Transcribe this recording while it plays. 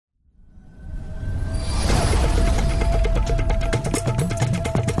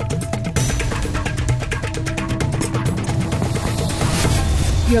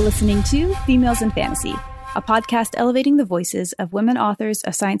You're listening to Females in Fantasy, a podcast elevating the voices of women authors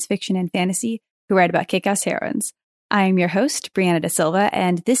of science fiction and fantasy who write about kick-ass heroines. I am your host, Brianna Da Silva,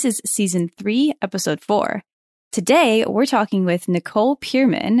 and this is Season 3, Episode 4. Today, we're talking with Nicole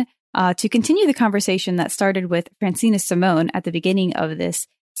Pierman to continue the conversation that started with Francina Simone at the beginning of this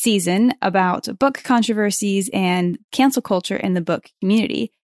season about book controversies and cancel culture in the book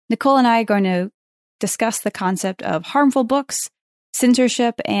community. Nicole and I are going to discuss the concept of harmful books,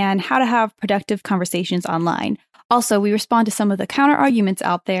 censorship, and how to have productive conversations online. Also, we respond to some of the counter arguments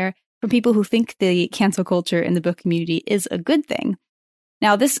out there from people who think the cancel culture in the book community is a good thing.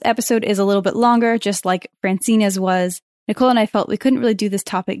 Now, this episode is a little bit longer, just like Francina's was. Nicole and I felt we couldn't really do this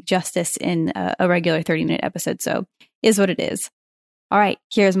topic justice in a regular 30-minute episode, so is what it is. All right,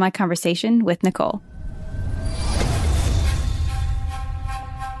 here's my conversation with Nicole.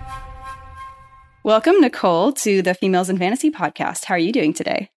 Welcome, Nicole, to the Females in Fantasy podcast. How are you doing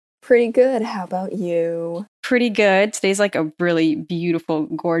today? Pretty good. How about you? Pretty good. Today's like a really beautiful,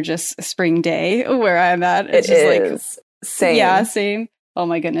 gorgeous spring day where I'm at. It's just is. Same. Yeah, same. Oh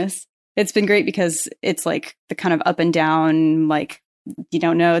my goodness. It's been great because it's like the kind of up and down, like you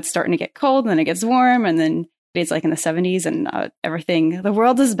don't know, it's starting to get cold and then it gets warm and then it's like in the 70s and everything. The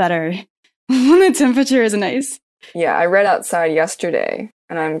world is better when the temperature is nice. Yeah, I read outside yesterday.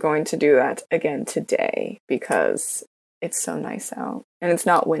 And I'm going to do that again today because it's so nice out. And it's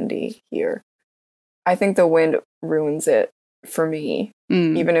not windy here. I think the wind ruins it for me,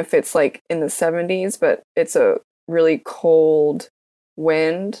 even if it's like in the 70s, but it's a really cold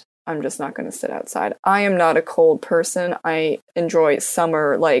wind. I'm just not going to sit outside. I am not a cold person. I enjoy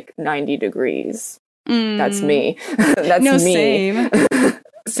summer like 90 degrees. That's me. That's no, me. Same.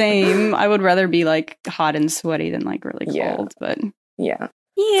 Same. I would rather be like hot and sweaty than like really cold, but yeah.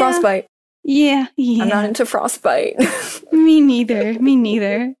 Yeah. Frostbite. Yeah. I'm not into frostbite. Me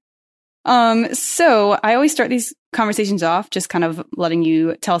neither. So I always start these conversations off just kind of letting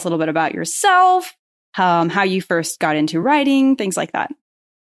you tell us a little bit about yourself, how you first got into writing, things like that.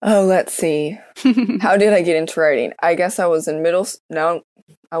 Oh, let's see. How did I get into writing? I guess I was in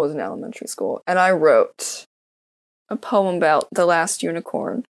I was in elementary school, and I wrote a poem about the last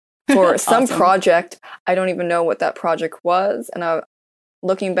unicorn for some project. I don't even know what that project was, and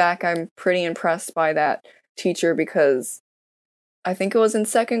looking back, I'm pretty impressed by that teacher because I think it was in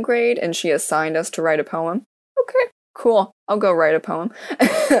second grade and she assigned us to write a poem. Okay, cool. I'll go write a poem.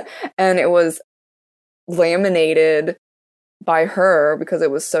 And it was laminated by her because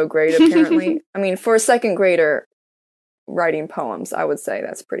it was so great, apparently. I mean, for a second grader writing poems, I would say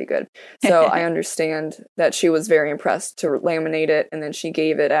that's pretty good. So I understand that she was very impressed to laminate it, and then she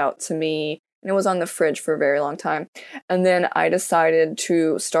gave it out to me. And it was on the fridge for a very long time. And then I decided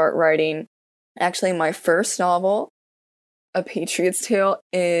to start writing, actually, my first novel, A Patriot's Tale,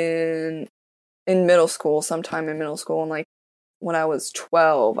 in middle school, sometime in middle school. And like when I was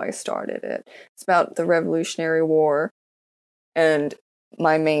 12, I started it. It's about the Revolutionary War. And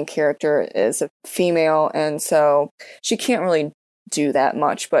my main character is a female. And so she can't really do that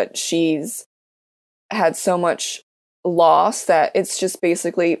much, but she's had so much loss that it's just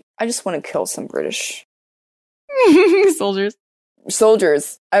basically, I just want to kill some British soldiers.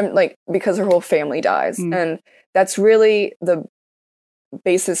 I'm like, because her whole family dies. And that's really the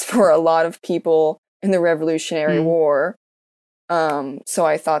basis for a lot of people in the Revolutionary War. So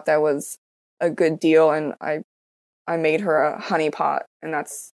I thought that was a good deal, and I made her a honeypot, and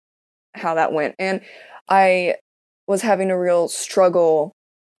that's how that went. And I was having a real struggle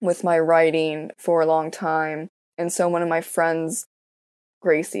with my writing for a long time. And so one of my friends,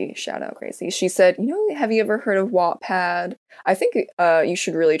 Gracie, shout out Gracie, she said, have you ever heard of Wattpad? I think you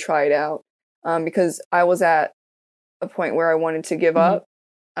should really try it out. Because I was at a point where I wanted to give up.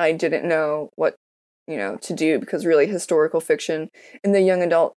 I didn't know what, to do, because really historical fiction in the young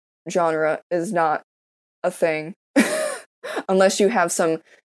adult genre is not a thing. Unless you have some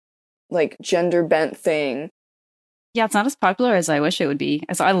like gender bent thing. Yeah, it's not as popular as I wish it would be.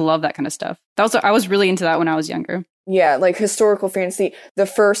 So I love that kind of stuff. I was really into that when I was younger. Yeah, like historical fantasy. The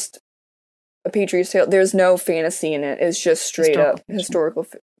first A Patriot's Tale, there's no fantasy in it. It's just straight up historical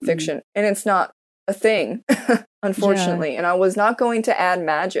fiction. And it's not a thing, unfortunately. Yeah. And I was not going to add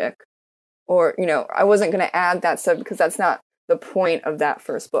magic or, I wasn't going to add that stuff because that's not the point of that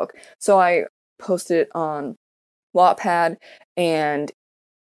first book. So I posted it on Wattpad, and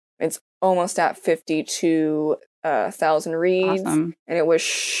it's almost at 52,000 reads. Awesome. And it was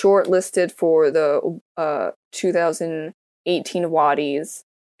shortlisted for the 2018 Waddies.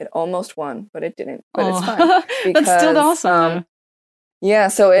 It almost won, but it didn't. But it's fine. Because, that's still awesome. Yeah,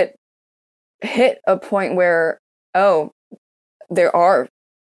 so it hit a point where, there are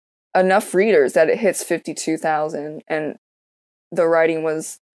enough readers that it hits 52,000, and the writing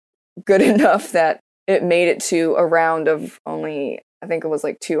was good enough that it made it to a round of only, I think it was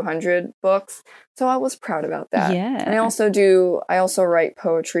like 200 books. So I was proud about that. Yeah. And I also write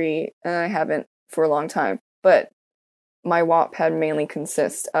poetry, and I haven't for a long time, but my Wattpad mainly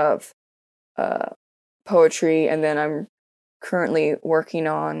consists of poetry, and then I'm currently working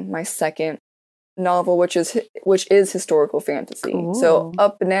on my second novel, which is historical fantasy. Cool. So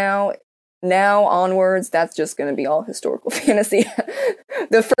up now onwards, that's just going to be all historical fantasy.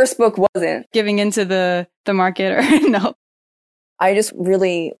 The first book wasn't giving into the market, or no? I just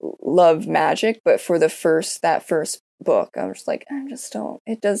really love magic, but for that first book, I was just like,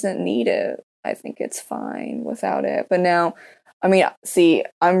 it doesn't need it. I think it's fine without it. But now, I mean, see,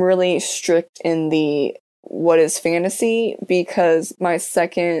 I'm really strict in the what is fantasy, because my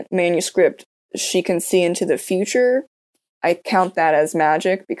second manuscript, She Can See Into the Future, I count that as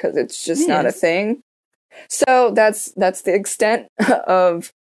magic because it's just not a thing. So that's the extent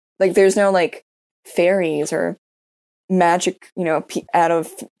of, like, there's no like fairies or magic, out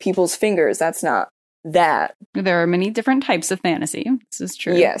of people's fingers. That's not that. There are many different types of fantasy. This is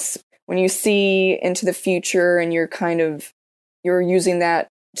true. Yes. When you see into the future and you're using that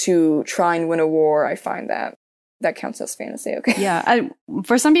to try and win a war, I find that counts as fantasy. Okay. Yeah.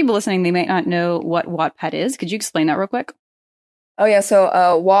 For some people listening, they might not know what Wattpad is. Could you explain that real quick? Oh yeah. So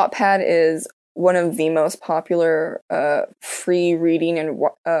Wattpad is one of the most popular free reading and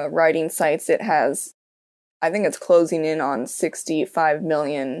writing sites. It has, I think it's closing in on 65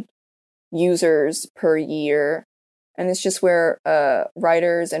 million users per year. And it's just where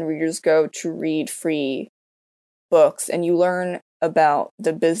writers and readers go to read free books, and you learn about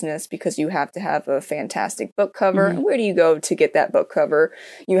the business because you have to have a fantastic book cover. Mm-hmm. And where do you go to get that book cover?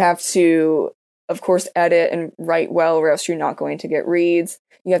 You have to, of course, edit and write well, or else you're not going to get reads.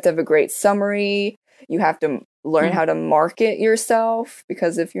 You have to have a great summary. You have to learn how to market yourself,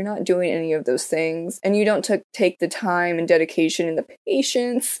 because if you're not doing any of those things and you don't take the time and dedication and the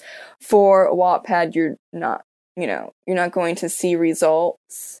patience for Wattpad, you're not going to see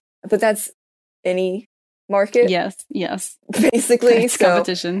results. But that's any market. Yes. Basically. It's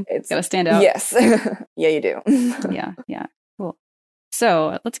competition. It's gotta stand out. Yes. Yeah, you do. Yeah. Cool.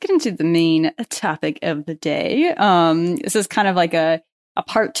 So let's get into the main topic of the day. This is kind of like a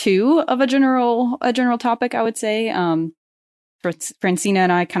part two of a general topic, I would say. Francina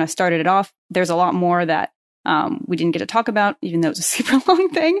and I kind of started it off. There's a lot more that we didn't get to talk about, even though it was a super long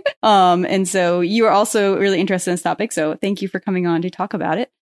thing. And so you are also really interested in this topic. So thank you for coming on to talk about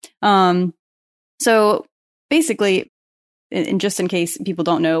it. So basically, and just in case people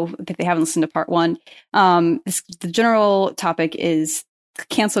don't know, if they haven't listened to part one, the general topic is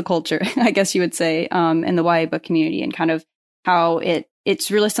cancel culture, I guess you would say, in the YA book community, and kind of how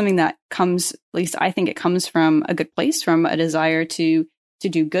it's really something that comes, at least I think it comes from a good place, from a desire to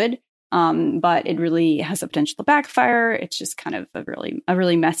do good. But it really has the potential to backfire. It's just kind of a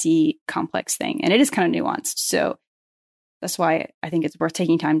really messy, complex thing. And it is kind of nuanced. So that's why I think it's worth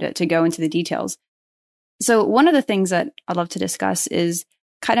taking time to go into the details. So one of the things that I'd love to discuss is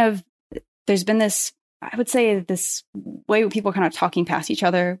kind of, there's been this, I would say, this way of people kind of talking past each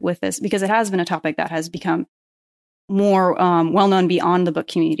other with this, because it has been a topic that has become more well-known beyond the book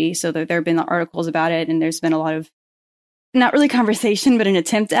community. So there have been articles about it, and there's been a lot of, not really conversation, but an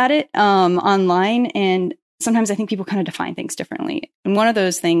attempt at it online. And sometimes I think people kind of define things differently. And one of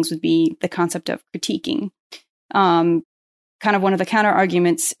those things would be the concept of critiquing. Kind of one of the counter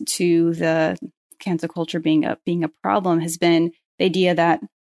arguments to the cancel culture being a problem has been the idea that,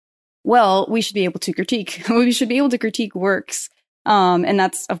 well, we should be able to critique. We should be able to critique works. And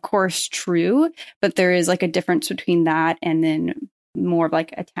that's, of course, true. But there is like a difference between that and then more of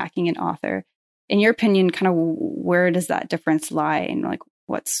like attacking an author. In your opinion, kind of where does that difference lie? And like,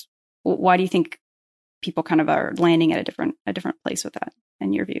 why do you think people kind of are landing at a different place with that,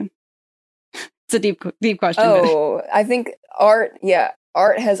 in your view? It's a deep question. Oh, I think art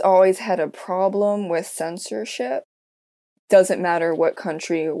has always had a problem with censorship. Doesn't matter what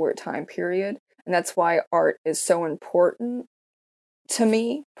country or what time period. And that's why art is so important to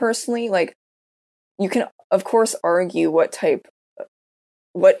me personally. Like, you can, of course, argue what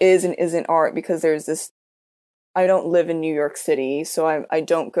is and isn't art, because there's this, I don't live in New York City, so I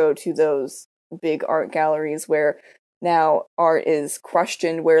don't go to those big art galleries where now art is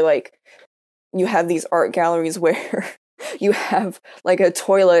questioned, where like you have these art galleries where you have like a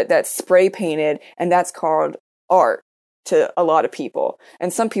toilet that's spray painted, and that's called art to a lot of people.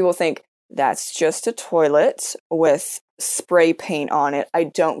 And some people think that's just a toilet with spray paint on it. I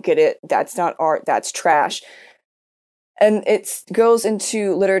don't get it. That's not art. That's trash. And it goes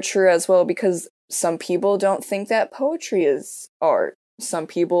into literature as well, because some people don't think that poetry is art. Some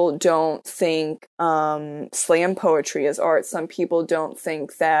people don't think slam poetry is art. Some people don't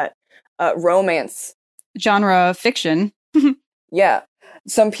think that romance genre fiction. Yeah.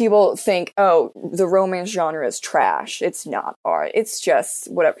 Some people think, oh, the romance genre is trash. It's not art. It's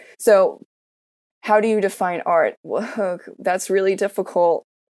just whatever. So how do you define art? Well, that's really difficult,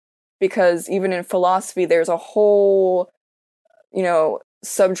 because even in philosophy, there's a whole,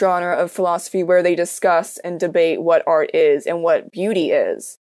 subgenre of philosophy where they discuss and debate what art is and what beauty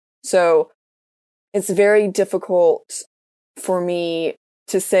is. So it's very difficult for me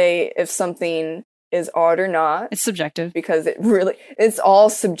to say if something is art or not. It's subjective. Because it's all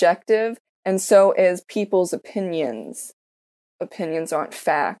subjective, and so is people's opinions. Opinions aren't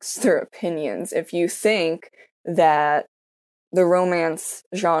facts, they're opinions. If you think that the romance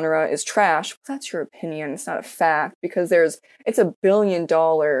genre is trash, well, that's your opinion, it's not a fact, because it's $1 billion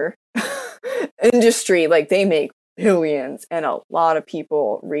industry. Like, they make billions, and a lot of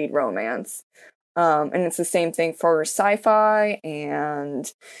people read romance. And it's the same thing for sci-fi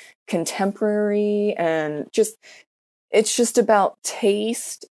and contemporary, and it's just about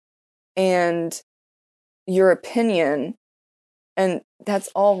taste and your opinion, and that's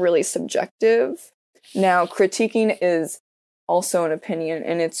all really subjective. Now, critiquing is also an opinion,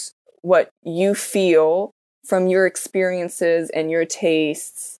 and it's what you feel from your experiences and your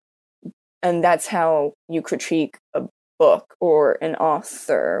tastes, and that's how you critique a book or an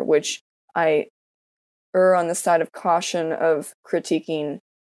author, which I err on the side of caution of critiquing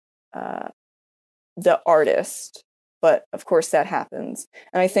the artist, but of course that happens.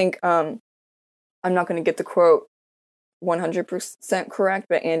 And I think I'm not going to get the quote 100% correct,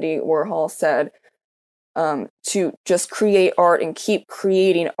 but Andy Warhol said to just create art and keep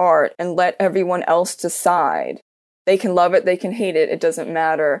creating art and let everyone else decide. They can love it, they can hate it, it doesn't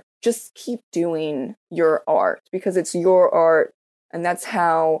matter. Just keep doing your art, because it's your art, and that's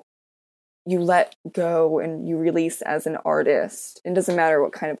how you let go and you release as an artist. It doesn't matter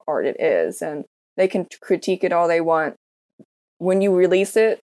what kind of art it is, and they can critique it all they want. When you release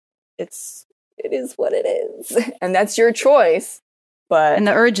it, it is what it is, and that's your choice. But and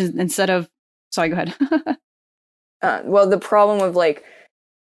the urge is, instead of, sorry, go ahead. Well, the problem of like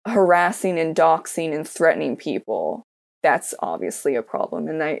harassing and doxing and threatening people, that's obviously a problem,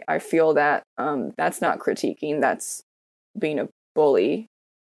 and I feel that that's not critiquing, that's being a bully,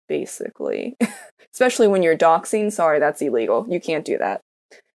 basically. Especially when you're doxing, sorry, that's illegal. You can't do that.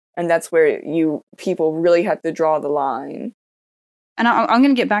 And that's where people really have to draw the line. And I'm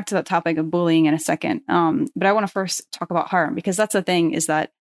going to get back to that topic of bullying in a second. But I want to first talk about harm, because that's the thing, is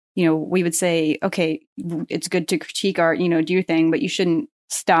that, we would say, okay, it's good to critique art, do your thing, but you shouldn't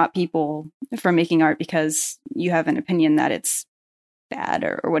stop people from making art because you have an opinion that it's bad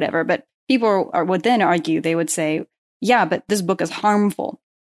or whatever. But people would then argue, they would say, yeah, but this book is harmful,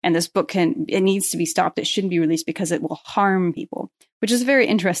 and this book it needs to be stopped. It shouldn't be released because it will harm people, which is a very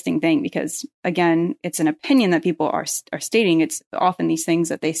interesting thing, because again, it's an opinion that people are stating. It's often these things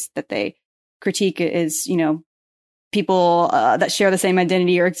that they critique is, people that share the same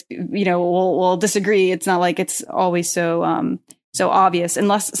identity or, will disagree. It's not like it's always so obvious,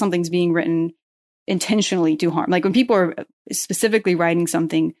 unless something's being written intentionally to harm. Like when people are specifically writing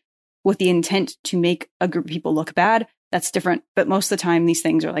something with the intent to make a group of people look bad, that's different. But most of the time, these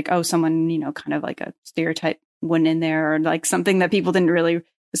things are like, oh, someone, kind of like a stereotype went in there, or like something that people didn't really,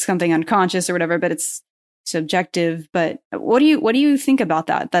 it's something unconscious or whatever, but it's subjective. But what do you think about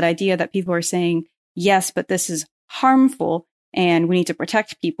that idea that people are saying, yes, but this is harmful and we need to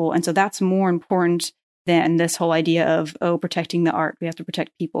protect people, and so that's more important than this whole idea of, oh, protecting the art, we have to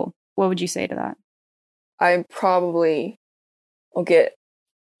protect people? What would you say to that? I probably will get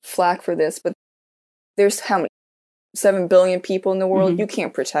flack for this, but there's how many? 7 billion people in the world. You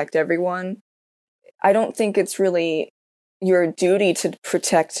can't protect everyone. I don't think it's really your duty to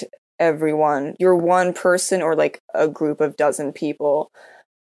protect everyone. You're one person or like a group of dozen people.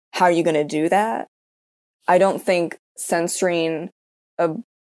 How are you going to do that? I don't think censoring a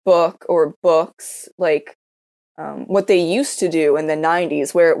book or books like what they used to do in the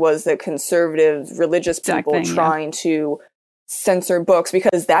 90s, where it was the conservative religious people trying to censor books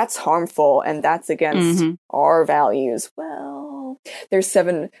because that's harmful and that's against our values. Well,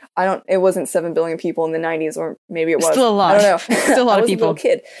 it wasn't 7 billion people in the 90s, or maybe it was. Still a lot. I don't know. Still a lot of people. I was a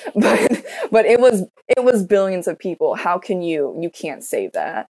little kid, but it was billions of people. How can you can't save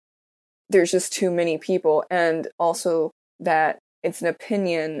that. There's just too many people, and also that it's an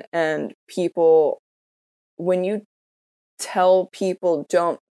opinion, and people, when you tell people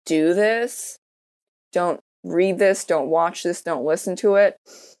don't do this, don't read this, don't watch this, don't listen to it.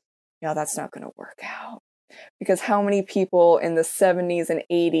 Yeah, that's not going to work out. Because how many people in the 70s and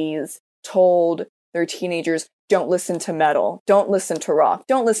 80s told their teenagers, don't listen to metal, don't listen to rock,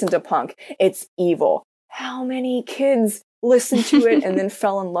 don't listen to punk, it's evil. How many kids listened to it and then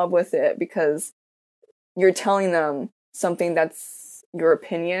fell in love with it because you're telling them something that's your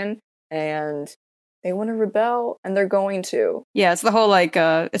opinion and they want to rebel and they're going to. Yeah, it's the whole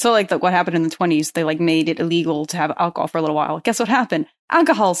it's all like what happened in the 20s. They like made it illegal to have alcohol for a little while. Guess what happened?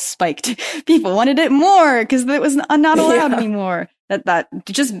 Alcohol spiked. People wanted it more because it was not allowed anymore. That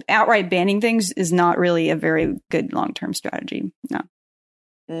just outright banning things is not really a very good long-term strategy.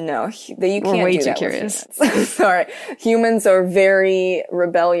 No, you can't. We're way do too that curious. Sorry, humans are very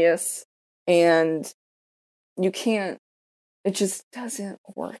rebellious, and you can't. It just doesn't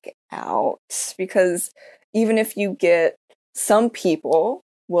work out because even if you get some people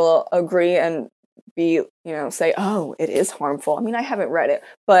will agree and be, say, oh, it is harmful. I mean, I haven't read it,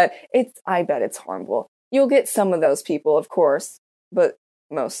 but I bet it's harmful. You'll get some of those people, of course, but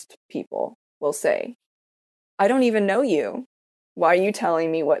most people will say, I don't even know you. Why are you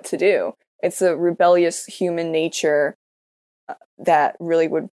telling me what to do? It's a rebellious human nature that really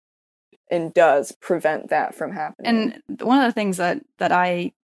would and does prevent that from happening. And one of the things that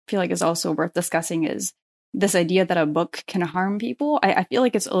I feel like is also worth discussing is this idea that a book can harm people. I feel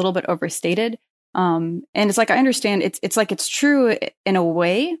like it's a little bit overstated. And it's like, I understand it's like it's true in a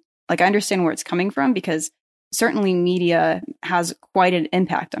way. Like I understand where it's coming from because certainly media has quite an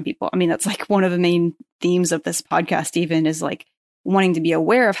impact on people. I mean, that's like one of the main themes of this podcast even is like wanting to be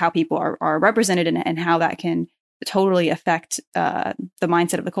aware of how people are represented and how that can totally affect the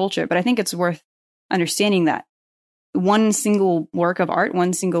mindset of the culture. But I think it's worth understanding that one single work of art,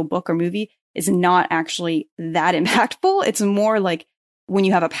 one single book or movie is not actually that impactful. It's more like when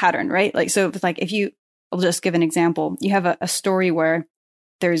you have a pattern, right? Like, so if, like, I'll just give an example. You have a story where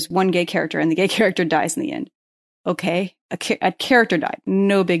there's one gay character and the gay character dies in the end. Okay, a character died.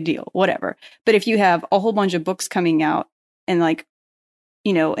 No big deal, whatever. But if you have a whole bunch of books coming out and like,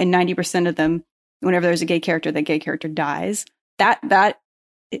 and 90% of them, whenever there's a gay character, the gay character dies, that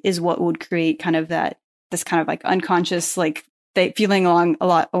is what would create kind of this kind of like unconscious, like they feeling along a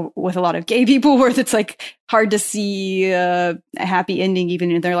lot with a lot of gay people where it's like hard to see a happy ending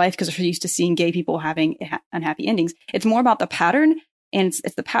even in their life because they're used to seeing gay people having unhappy endings. It's more about the pattern, and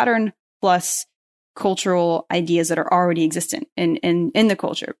it's the pattern plus cultural ideas that are already existent in the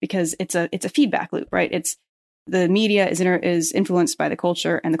culture, because it's a feedback loop, right? It's the media is influenced by the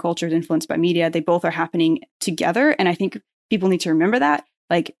culture and the culture is influenced by media. They both are happening together. And I think people need to remember that.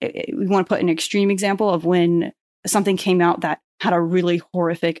 Like we want to put an extreme example of when something came out that had a really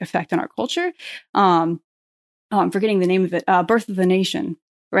horrific effect on our culture. I'm forgetting the name of it. Birth of the Nation,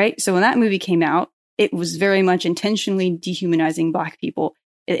 right? So when that movie came out, it was very much intentionally dehumanizing Black people.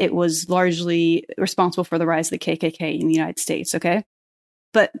 It was largely responsible for the rise of the KKK in the United States. Okay.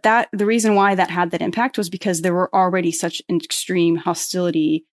 But the reason why that had that impact was because there were already such an extreme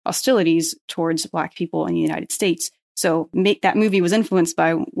hostilities towards Black people in the United States. So that movie was influenced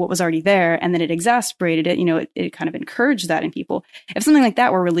by what was already there, and then it exasperated it. It kind of encouraged that in people. If something like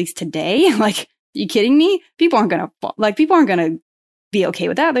that were released today, like, are you kidding me? People aren't gonna be okay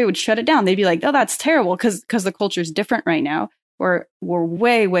with that. They would shut it down. They'd be like, oh, that's terrible, because the culture is different right now. We're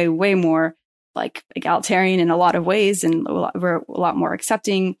way, way, way more like egalitarian in a lot of ways, and we're a lot more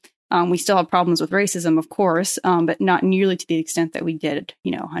accepting. We still have problems with racism, of course, but not nearly to the extent that we did,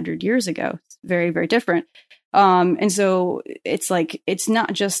 100 years ago. It's very, very different. And so it's like, it's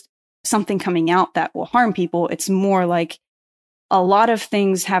not just something coming out that will harm people. It's more like a lot of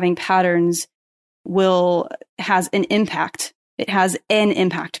things having patterns has an impact. It has an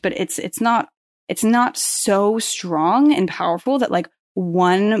impact, but it's not so strong and powerful that like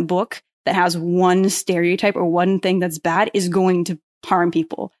one book that has one stereotype or one thing that's bad is going to harm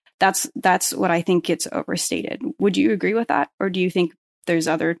people. That's what I think gets overstated. Would you agree with that? Or do you think there's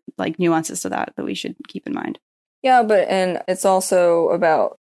other like nuances to that we should keep in mind? Yeah, and it's also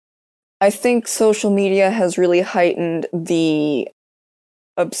about, I think social media has really heightened the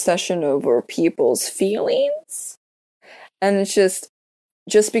obsession over people's feelings. And it's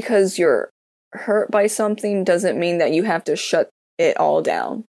just because you're hurt by something doesn't mean that you have to shut it all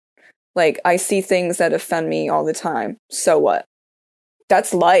down. Like, I see things that offend me all the time. So what?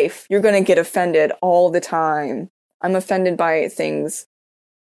 That's life. You're going to get offended all the time. I'm offended by things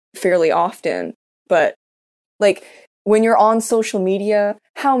fairly often. But, like, when you're on social media,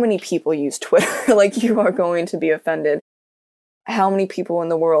 how many people use Twitter? Like, you are going to be offended. How many people in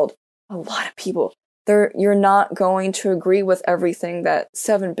the world? A lot of people. You're not going to agree with everything that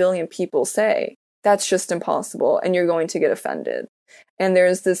 7 billion people say. that's just impossible, and you're going to get offended. And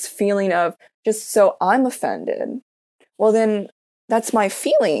there's this feeling of, just so I'm offended, well then that's my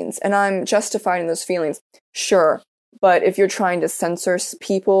feelings, and I'm justifying those feelings. Sure, but if you're trying to censor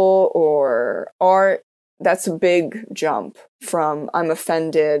people or art, that's a big jump from I'm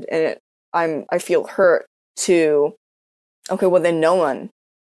offended and I feel hurt to, okay, well then no one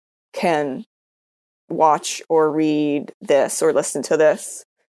can watch or read this or listen to this.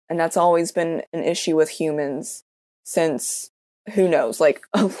 And that's always been an issue with humans since, who knows, like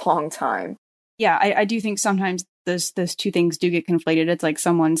a long time. Yeah, I do think sometimes those two things do get conflated. It's like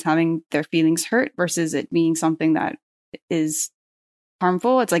someone's having their feelings hurt versus it being something that is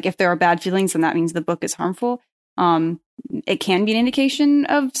harmful. It's like if there are bad feelings, then that means the book is harmful. It can be an indication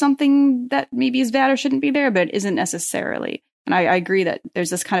of something that maybe is bad or shouldn't be there, but it isn't necessarily. And I agree that there's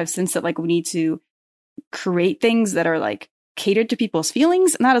this kind of sense that like we need to create things that are like catered to people's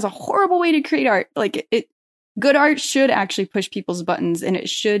feelings, and that is a horrible way to create art. Like good art should actually push people's buttons, and it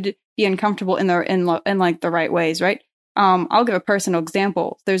should be uncomfortable in like the right ways, right? I'll give a personal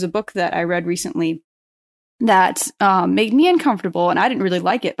example. There's a book that I read recently that made me uncomfortable, and I didn't really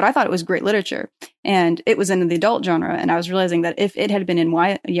like it, but I thought it was great literature, and it was in the adult genre. And I was realizing that if it had been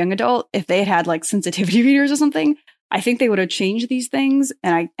in young adult, if they had like sensitivity readers or something, I think they would have changed these things,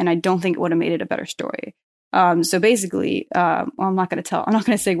 and I don't think it would have made it a better story. So basically, well, I'm not going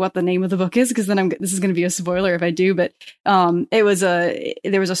to say what the name of the book is, because then this is going to be a spoiler if I do. But it was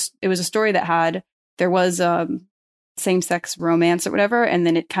a story that there was same-sex romance or whatever, and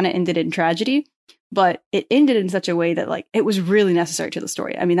then it kind of ended in tragedy. But it ended in such a way that like it was really necessary to the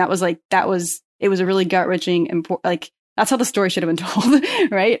story. I mean, it was a really gut-wrenching, like that's how the story should have been told,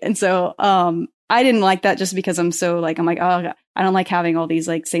 right? And so I didn't like that just because I'm like, oh, I don't like having all these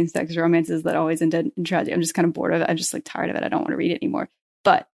like same-sex romances that always end in tragedy. I'm just kind of bored of it. I'm just like tired of it. I don't want to read it anymore.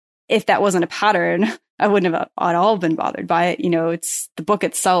 But if that wasn't a pattern, I wouldn't have at all been bothered by it. You know, it's the book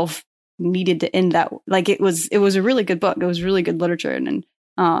itself needed to end that. Like it was a really good book. It was really good literature,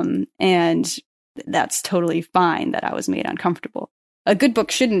 and that's totally fine that I was made uncomfortable. A good book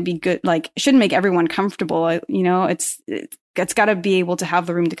shouldn't be good, like shouldn't make everyone comfortable. You know, it's got to be able to have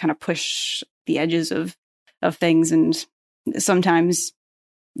the room to kind of push the edges of things. And sometimes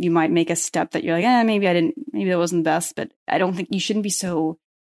you might make a step that you're like, maybe that wasn't the best, but I don't think you shouldn't be so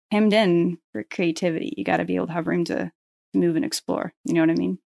hemmed in for creativity. You got to be able to have room to move and explore. You know what I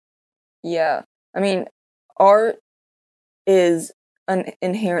mean? Yeah. I mean, art is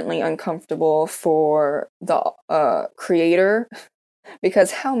inherently uncomfortable for the creator,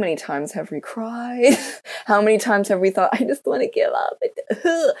 because how many times have we cried? How many times have we thought, I just want to give up?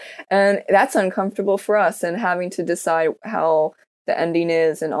 And that's uncomfortable for us, and having to decide how the ending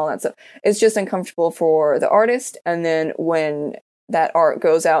is and all that stuff. It's just uncomfortable for the artist. And then when that art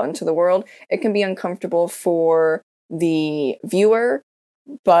goes out into the world, it can be uncomfortable for the viewer,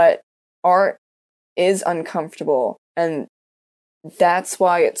 but art is uncomfortable, and that's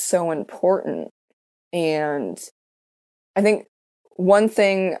why it's so important. And I think one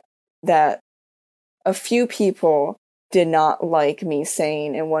thing that a few people did not like me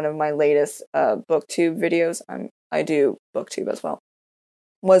saying in one of my latest BookTube videos, I do BookTube as well,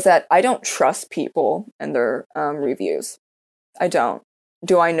 was that I don't trust people and their reviews. I don't.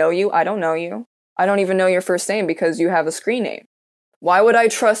 Do I know you? I don't know you. I don't even know your first name because you have a screen name. Why would I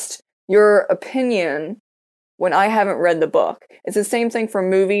trust your opinion when I haven't read the book? It's the same thing for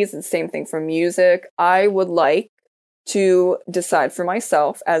movies. It's the same thing for music. I would like to decide for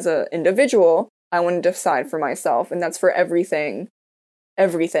myself as an individual. I want to decide for myself, and that's for everything,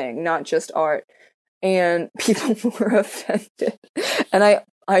 not just art. And people were offended, and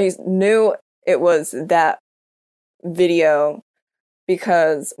I knew it was that video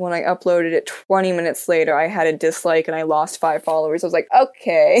because when I uploaded it 20 minutes later, I had a dislike and I lost 5 followers. I was like,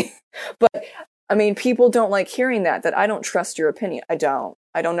 okay, but I mean, people don't like hearing that I don't trust your opinion. I don't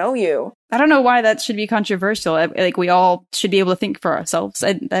know you. I don't know why that should be controversial. Like, we all should be able to think for ourselves.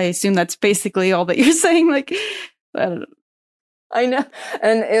 I assume that's basically all that you're saying. Like, I don't know. I know.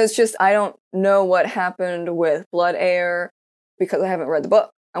 And it was just, I don't know what happened with Blood Heir because I haven't read the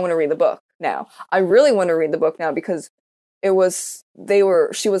book. I want to read the book now. I really want to read the book now because she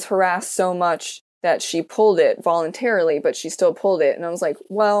was harassed so much that she pulled it voluntarily, but she still pulled it. And I was like,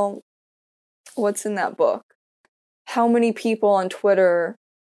 well, what's in that book? How many people on Twitter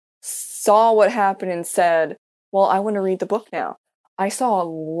saw what happened and said, well, I want to read the book now? I saw a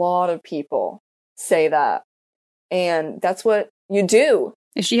lot of people say that. And that's what you do.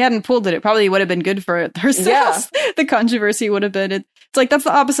 If she hadn't pulled it, it probably would have been good for her sales. Yeah. The controversy would have been, it's like, that's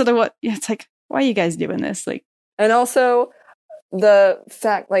the opposite of what, it's like, why are you guys doing this? Like, and also the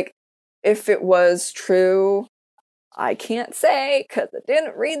fact, like, if it was true, I can't say because I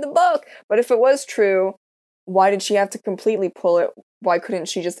didn't read the book, but if it was true, why did she have to completely pull it? Why couldn't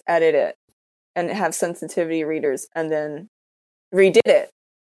she just edit it and have sensitivity readers and then redid it?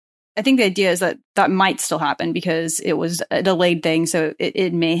 I think the idea is that that might still happen because it was a delayed thing, so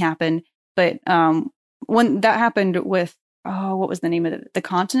it may happen. But when that happened with, what was the name of it? The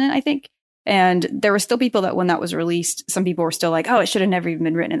Continent, I think. And there were still people that when that was released, some people were still like, oh, it should have never even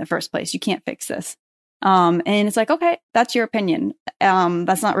been written in the first place. You can't fix this. And it's like, okay, that's your opinion.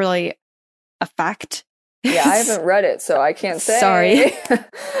 That's not really a fact. Yeah, I haven't read it, so I can't say. Sorry.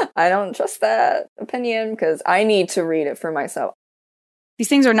 I don't trust that opinion because I need to read it for myself. These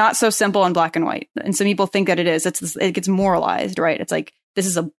things are not so simple in black and white. And some people think that it is. It gets moralized, right? It's like, this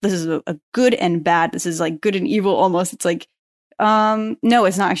is a good and bad. This is like good and evil almost. It's like, no,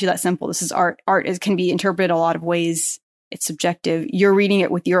 it's not actually that simple. This is art. Art can be interpreted a lot of ways. It's subjective. You're reading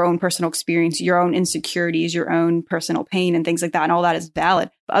it with your own personal experience, your own insecurities, your own personal pain and things like that. And all that is valid.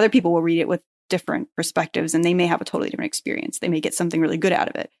 But other people will read it with different perspectives and they may have a totally different experience. They may get something really good out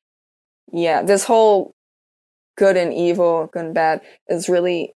of it. Yeah, this whole good and evil, good and bad is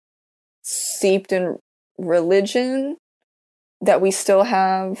really seeped in religion that we still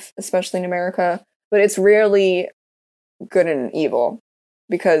have, especially in America. But it's rarely good and evil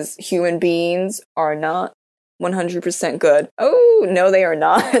because human beings are not 100% good. Oh, no, they are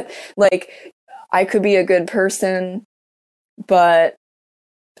not. Like, I could be a good person, but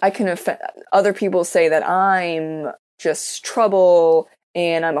I can offend other people say that I'm just trouble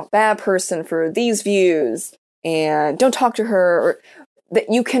and I'm a bad person for these views and don't talk to her, or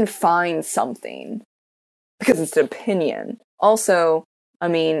that you can find something because it's an opinion. Also, I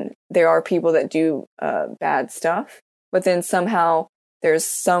mean, there are people that do bad stuff, but then somehow there's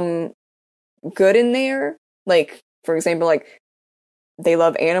some good in there. Like, for example, like they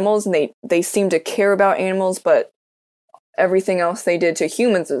love animals and they seem to care about animals, but everything else they did to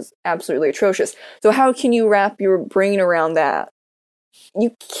humans is absolutely atrocious. So how can you wrap your brain around that?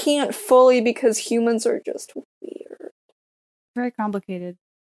 You can't fully because humans are just weird. Very complicated.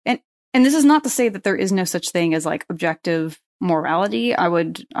 And this is not to say that there is no such thing as like objective morality. I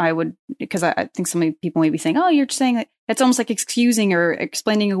would, because I think so many people may be saying, oh, you're just saying that it's almost like excusing or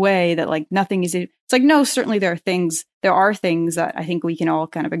explaining away that like nothing is, it's like, no, certainly there are things that I think we can all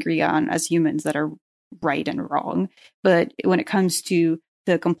kind of agree on as humans that are right and wrong. But when it comes to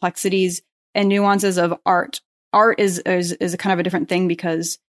the complexities and nuances of art is a kind of a different thing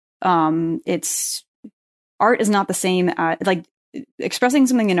because art is not the same as like expressing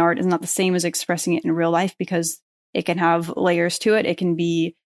something in art is not the same as expressing it in real life because it can have layers to it. It can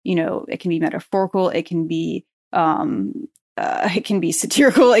be, it can be metaphorical. It can be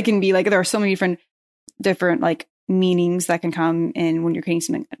satirical. It can be like, there are so many different like meanings that can come in when you're creating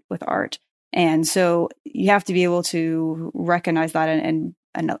something with art. And so you have to be able to recognize that and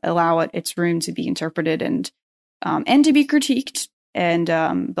allow it its room to be interpreted and to be critiqued. And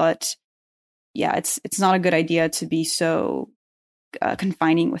but yeah, it's not a good idea to be so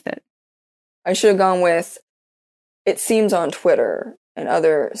confining with it. I should have gone with, it seems on Twitter and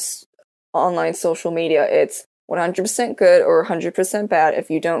other online social media, it's 100% good or 100% bad. If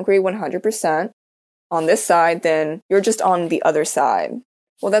you don't agree 100% on this side, then you're just on the other side.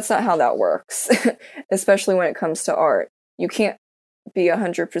 Well, that's not how that works, especially when it comes to art. You can't be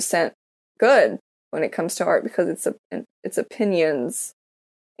 100% good when it comes to art because it's opinions.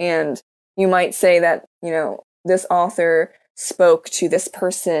 And you might say that, this author spoke to this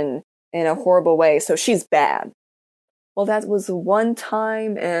person in a horrible way, so she's bad. Well, that was one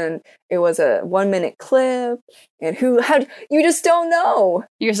time, and it was a 1-minute clip, and you just don't know.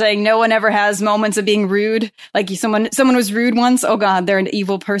 You're saying no one ever has moments of being rude? Like someone was rude once? Oh God, they're an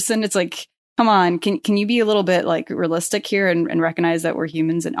evil person. It's like, come on, can you be a little bit like realistic here and recognize that we're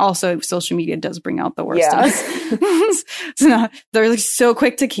humans? And also social media does bring out the worst of us. So they're like so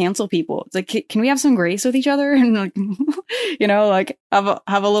quick to cancel people. It's like, can we have some grace with each other and like, like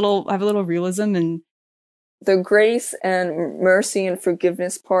have a little realism? And the grace and mercy and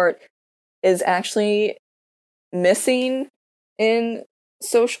forgiveness part is actually missing in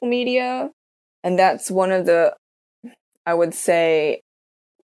social media. And that's one of the, I would say,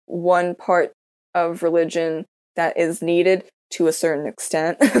 one part of religion that is needed to a certain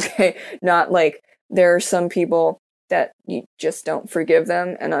extent. Okay. Not like there are some people that you just don't forgive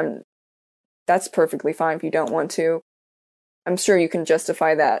them. And that's perfectly fine if you don't want to. I'm sure you can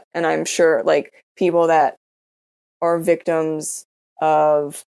justify that. And I'm sure like people that are victims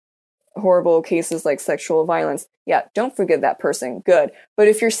of horrible cases like sexual violence, yeah, don't forgive that person. Good. But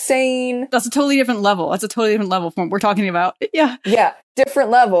if you're saying... That's a totally different level. That's a totally different level from what we're talking about. Yeah. Yeah,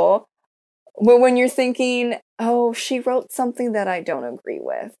 different level. But when you're thinking, oh, she wrote something that I don't agree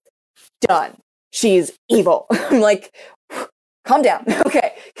with, done. She's evil. I'm like, calm down.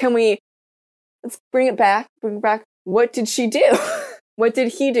 Okay, let's bring it back. What did she do? What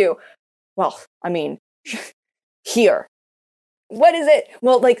did he do? Well, I mean, here. What is it?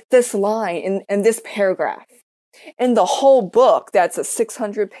 Well, like this line in this paragraph. In the whole book, that's a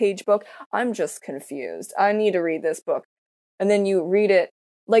 600-page book. I'm just confused. I need to read this book. And then you read it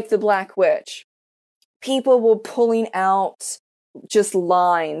like The Black Witch. People were pulling out just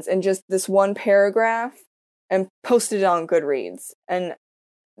lines and just this one paragraph and posted it on Goodreads and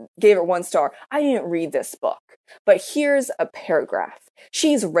gave it 1 star. I didn't read this book, but here's a paragraph.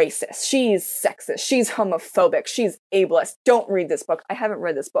 She's racist. She's sexist. She's homophobic. She's ableist. Don't read this book. I haven't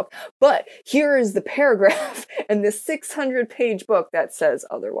read this book, but here is the paragraph in this 600-page book that says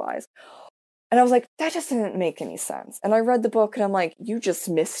otherwise. And I was like, that just didn't make any sense. And I read the book and I'm like, you just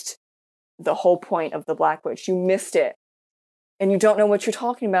missed the whole point of The Black Witch. You missed it. And you don't know what you're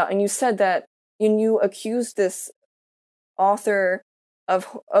talking about. And you said that, and you accused this author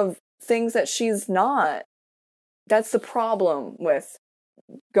of things that she's not. That's the problem with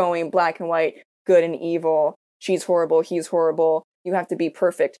going black and white, good and evil. She's horrible, he's horrible. You have to be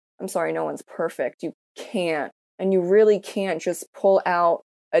perfect. I'm sorry, no one's perfect. You can't. And you really can't just pull out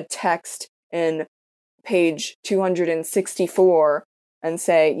a text in page 264 and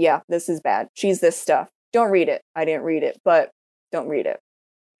say, yeah, this is bad. She's this stuff. Don't read it. I didn't read it, but don't read it.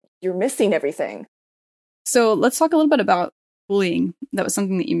 You're missing everything. So let's talk a little bit about bullying. That was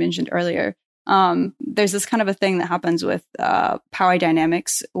something that you mentioned earlier. There's this kind of a thing that happens with power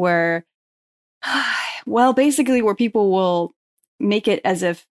dynamics where, well, basically where people will make it as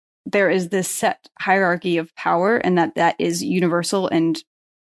if there is this set hierarchy of power and that is universal and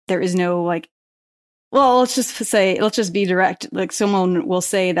there is no like, well, let's just be direct. Like someone will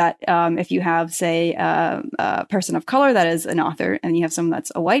say that if you have, say, a person of color that is an author and you have someone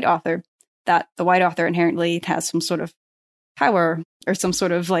that's a white author, that the white author inherently has some sort of power or some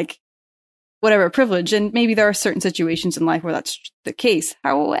sort of like whatever privilege. And maybe there are certain situations in life where that's the case.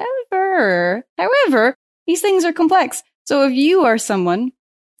 However, these things are complex. So if you are someone,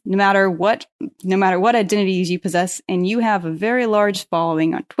 no matter what identities you possess, and you have a very large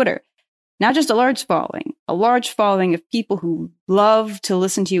following on Twitter, not just a large following of people who love to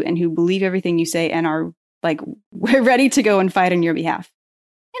listen to you and who believe everything you say and are like, we're ready to go and fight on your behalf.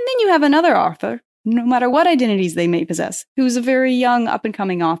 And then you have another author, no matter what identities they may possess, who's a very young,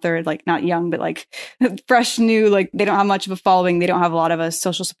 up-and-coming author, like not young, but like fresh, new, like they don't have much of a following, they don't have a lot of a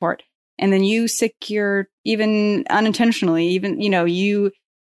social support. And then you secure, even unintentionally, you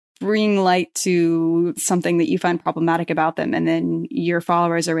bring light to something that you find problematic about them, and then your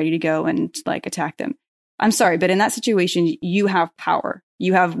followers are ready to go and like attack them. I'm sorry, but in that situation, you have power.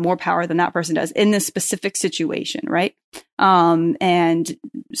 You have more power than that person does in this specific situation, right? And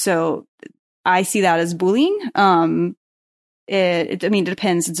so I see that as bullying. It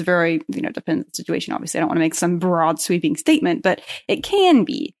depends. It's very, depends on the situation. Obviously, I don't want to make some broad sweeping statement, but it can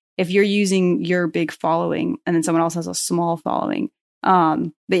be if you're using your big following and then someone else has a small following. But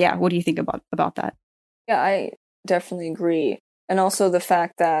yeah, what do you think about that? Yeah, I definitely agree. And also the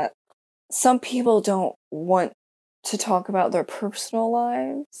fact that some people don't want to talk about their personal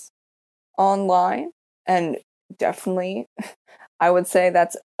lives online. And definitely, I would say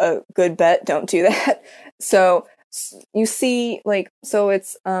that's a good bet. Don't do that. So you see,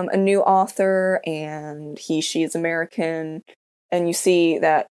 it's a new author and she's American, and you see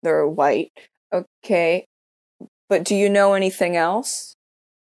that they're white. Okay. But do you know anything else?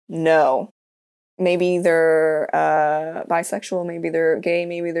 No. Maybe they're bisexual, maybe they're gay,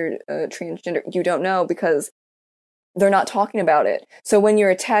 maybe they're transgender. You don't know because they're not talking about it. So when you're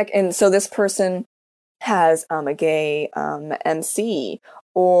attacked, and so this person has a gay MC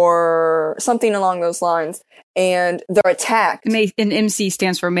or something along those lines, and they're attacked. And MC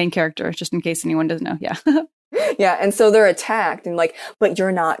stands for main character, just in case anyone doesn't know. Yeah. Yeah, and so they're attacked and like, but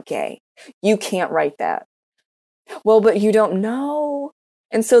you're not gay. You can't write that. Well, but you don't know.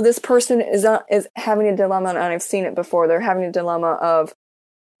 And so this person is having a dilemma, and I've seen it before. They're having a dilemma of,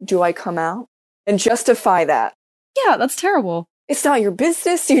 do I come out and justify that? Yeah, that's terrible. It's not your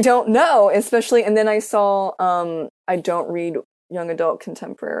business. You don't know, especially. And then I saw, I don't read young adult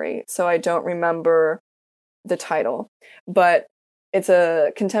contemporary, so I don't remember the title, but it's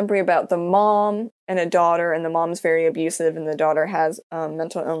a contemporary about the mom and a daughter, and the mom's very abusive, and the daughter has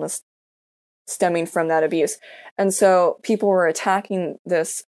mental illness stemming from that abuse. And so people were attacking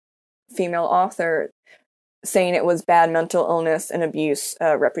this female author, saying it was bad mental illness and abuse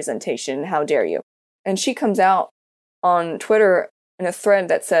representation. How dare you? And she comes out on Twitter in a thread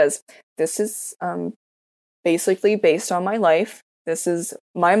that says, this is basically based on my life. This is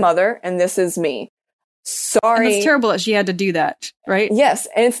my mother, and this is me. Sorry. And it's terrible that she had to do that, right? Yes,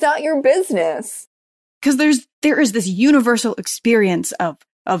 and it's not your business. Because there is this universal experience of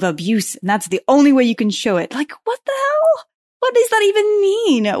abuse, and that's the only way you can show it. Like, what the hell? What does that even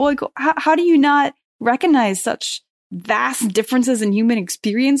mean? Like, how do you not recognize such vast differences in human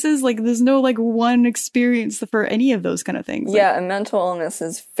experiences? Like, there's no like one experience for any of those kind of things. Yeah, and mental illness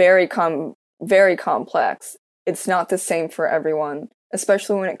is very complex. It's not the same for everyone,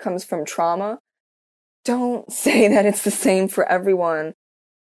 especially when it comes from trauma. Don't say that it's the same for everyone.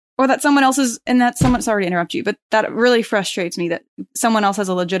 Or that someone else's, sorry to interrupt you, but that really frustrates me that someone else has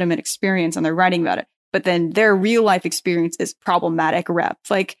a legitimate experience and they're writing about it, but then their real life experience is problematic rep.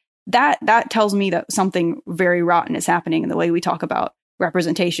 Like that tells me that something very rotten is happening in the way we talk about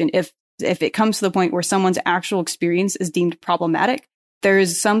representation. If it comes to the point where someone's actual experience is deemed problematic, there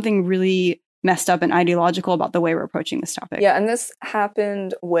is something really messed up and ideological about the way we're approaching this topic. Yeah, and this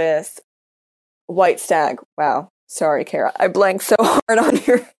happened with White Stag. Wow. Sorry, Kara. I blanked so hard on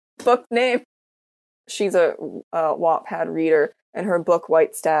your book name. She's a Wattpad reader, and her book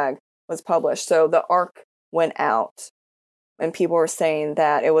White Stag was published. So the ARC went out, and people were saying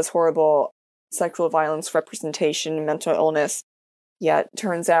that it was horrible sexual violence representation, mental illness. Yet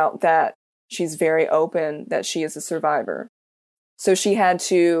turns out that she's very open that she is a survivor. So she had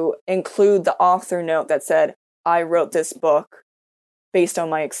to include the author note that said, I wrote this book based on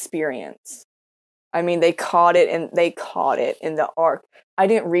my experience. I mean, they caught it in the ARC. I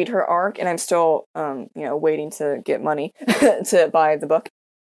didn't read her ARC, and I'm still, waiting to get money to buy the book.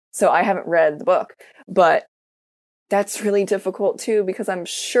 So I haven't read the book, but that's really difficult too, because I'm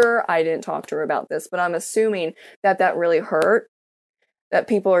sure I didn't talk to her about this, but I'm assuming that really hurt, that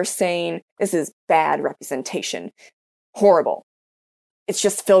people are saying this is bad representation, horrible. It's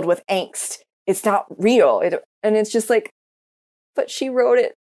just filled with angst. It's not real. And it's just like, but she wrote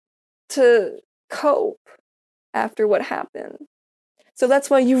it to cope after what happened. So that's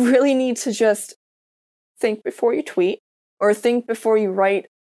why you really need to just think before you tweet or think before you write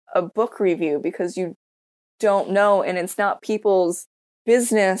a book review, because you don't know, and it's not people's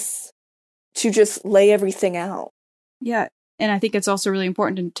business to just lay everything out. Yeah, and I think it's also really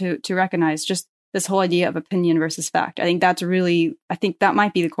important to recognize just this whole idea of opinion versus fact. I think that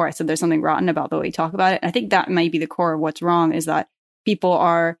might be the core. I said there's something rotten about the way you talk about it. I think that might be the core of what's wrong, is that people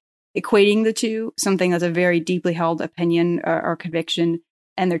are equating the two, something that's a very deeply held opinion or conviction,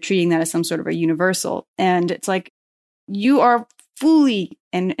 and they're treating that as some sort of a universal. And it's like, you are fully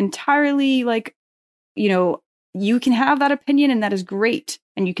and entirely like, you can have that opinion, and that is great,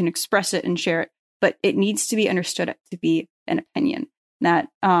 and you can express it and share it, but it needs to be understood to be an opinion. That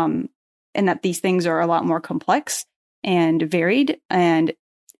and that these things are a lot more complex and varied, and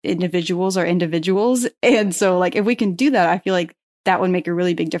individuals are individuals. And so like, if we can do that, I feel like that would make a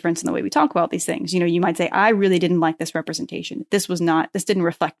really big difference in the way we talk about these things. You might say, I really didn't like this representation. This didn't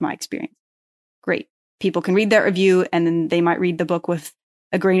reflect my experience. Great. People can read that review, and then they might read the book with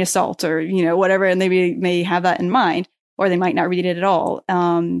a grain of salt or, whatever, and they may have that in mind, or they might not read it at all.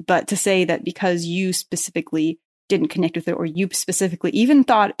 But to say that because you specifically didn't connect with it, or you specifically even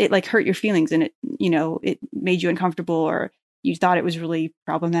thought it like hurt your feelings and it, it made you uncomfortable, or you thought it was really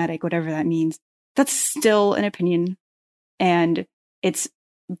problematic, whatever that means, that's still an opinion. And it's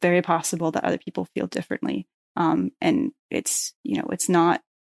very possible that other people feel differently. And it's, it's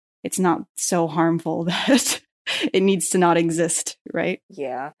not so harmful that it needs to not exist, right?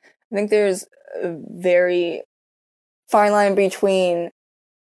 Yeah. I think there's a very fine line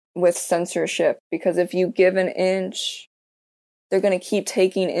with censorship, because if you give an inch, they're going to keep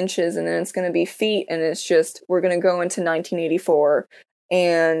taking inches, and then it's going to be feet, and it's just, we're going to go into 1984,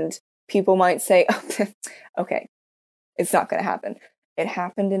 and people might say, okay, it's not going to happen. It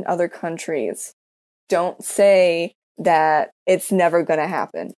happened in other countries. Don't say that it's never going to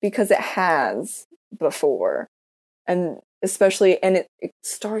happen, because it has before. And especially, and it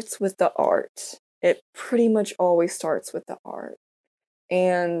starts with the art. It pretty much always starts with the art.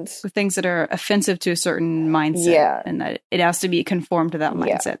 And with things that are offensive to a certain mindset, yeah, and that it has to be conformed to that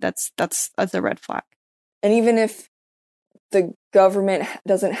mindset. Yeah. That's a red flag. And even if the government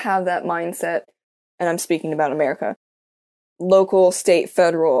doesn't have that mindset, and I'm speaking about America, local, state,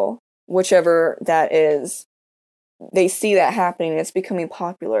 federal, whichever that is, they see that happening, and it's becoming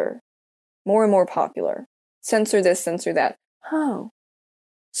popular, more and more popular. Censor this, censor that. Oh,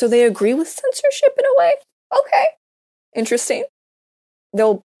 so they agree with censorship in a way? Okay, interesting.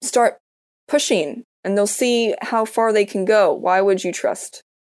 They'll start pushing, and they'll see how far they can go. Why would you trust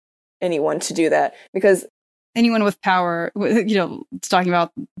anyone to do that? Because anyone with power, it's talking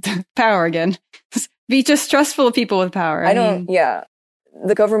about power again. Be distrustful of people with power. Yeah.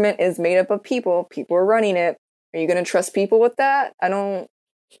 The government is made up of people. People are running it. Are you going to trust people with that? I don't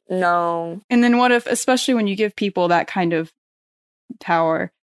know. And then what if, especially when you give people that kind of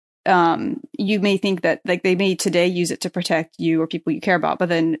power, you may think that like they may today use it to protect you or people you care about, but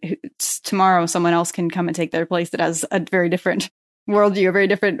then tomorrow someone else can come and take their place that has a very different worldview, a very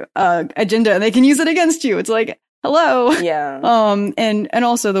different agenda, and they can use it against you. It's like, hello. Yeah. And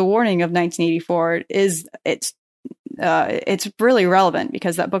also the warning of 1984 is it's really relevant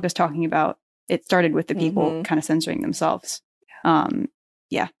because that book is talking about it started with the people kind of censoring themselves. People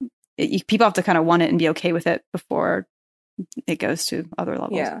have to kind of want it and be okay with it before it goes to other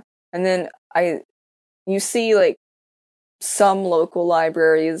levels. Yeah. And then you see like some local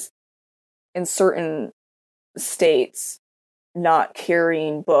libraries in certain states not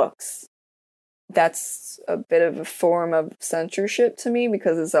carrying books. That's a bit of a form of censorship to me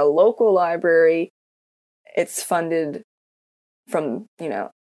because it's a local library. It's funded from,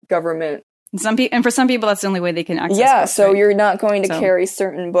 government. And for some people, that's the only way they can access books, so right? you're not going to carry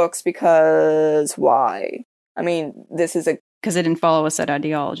certain books because why? I mean, because it didn't follow a set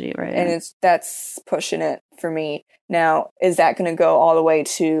ideology, right? And that's pushing it for me. Now, is that going to go all the way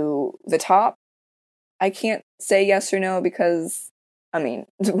to the top? I can't say yes or no because, I mean,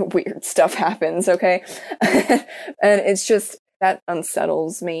 weird stuff happens, okay? And it's just, that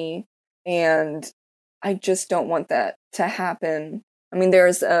unsettles me. And I just don't want that to happen. I mean,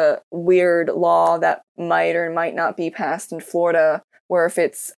 there's a weird law that might or might not be passed in Florida where if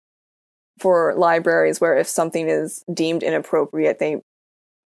it's for libraries where if something is deemed inappropriate, they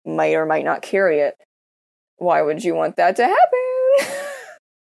might or might not carry it. Why would you want that to happen?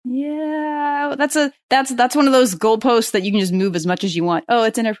 Yeah, that's one of those goalposts that you can just move as much as you want. Oh,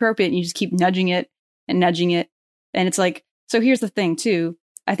 it's inappropriate, and you just keep nudging it, and it's like, so here's the thing too.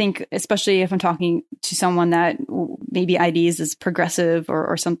 I think, especially if I'm talking to someone that maybe IDs is progressive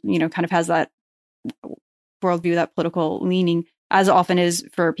or something, kind of has that worldview, that political leaning, as often is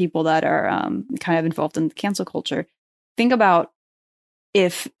for people that are kind of involved in the cancel culture. Think about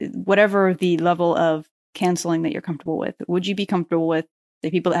if whatever the level of canceling that you're comfortable with, would you be comfortable with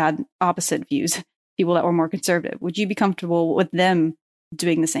the people that had opposite views, people that were more conservative? Would you be comfortable with them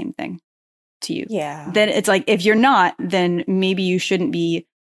doing the same thing to you? Yeah. Then it's like, if you're not, then maybe you shouldn't be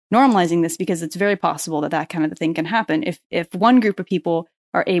normalizing this because it's very possible that kind of thing can happen. If one group of people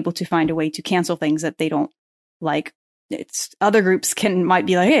are able to find a way to cancel things that they don't like, it's other groups might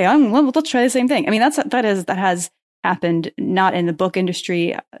be like, hey, let's try the same thing. I mean, that has happened, not in the book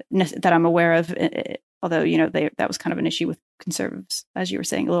industry that I'm aware of, although, that was kind of an issue with conservatives, as you were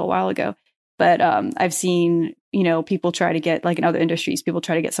saying a little while ago. But I've seen, people try to get, like in other industries, people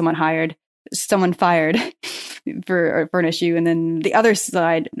try to get someone fired for an issue. And then the other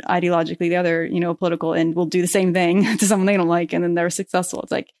side, ideologically, the other, political end will do the same thing to someone they don't like. And then they're successful.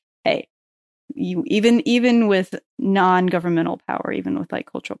 It's like, hey, you even with non-governmental power, even with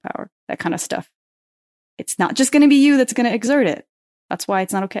like cultural power, that kind of stuff, it's not just going to be you that's going to exert it. That's why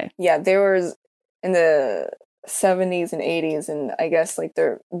it's not okay. Yeah, there was in the 70s and 80s, and I guess like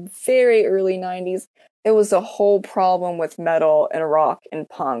the very early 90s, there was a whole problem with metal and rock and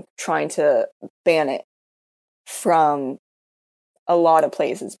punk trying to ban it from a lot of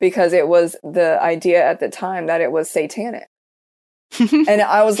places because it was the idea at the time that it was satanic. And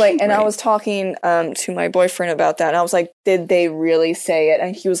I was like, and right. I was talking to my boyfriend about that, and I was like, did they really say it?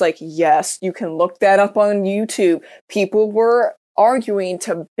 And he was like, yes, you can look that up on YouTube. People were arguing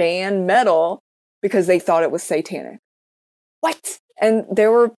to ban metal because they thought it was satanic. What? And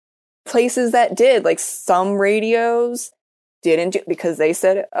there were places that did, like some radios didn't do, because they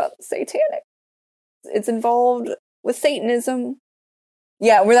said satanic. It's involved with Satanism.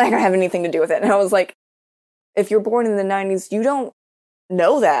 Yeah, we're not going to have anything to do with it. And I was like, if you're born in the 90s, you don't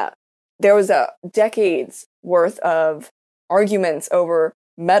know that. There was a decades worth of arguments over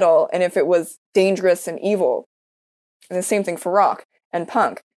metal and if it was dangerous and evil. And the same thing for rock and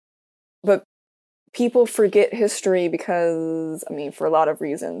punk. But people forget history because, I mean, for a lot of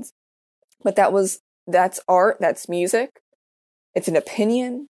reasons. But that's art, that's music. It's an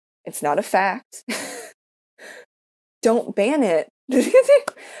opinion. It's not a fact. Don't ban it.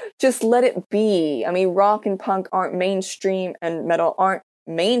 Just let it be. I mean, rock and punk aren't mainstream and metal aren't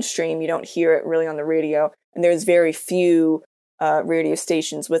mainstream. You don't hear it really on the radio. And there's very few radio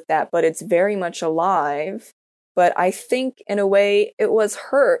stations with that, but it's very much alive. But I think in a way it was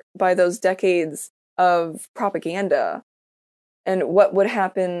hurt by those decades of propaganda and what would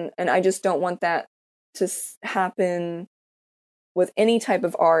happen. And I just don't want that to happen with any type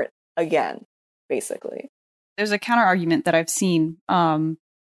of art again, basically. there's a counter argument that I've seen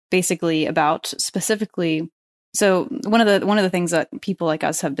basically about specifically. So one of the things that people like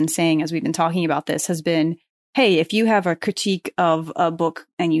us have been saying as we've been talking about this has been, hey, if you have a critique of a book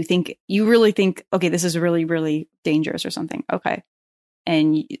and you really think, okay, this is really, really dangerous or something. Okay.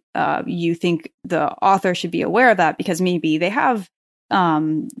 And you think the author should be aware of that because maybe they have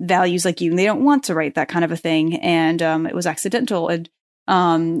values like you and they don't want to write that kind of a thing. And it was accidental.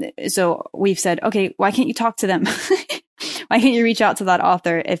 And so we've said, okay, why can't you talk to them? Why can't you reach out to that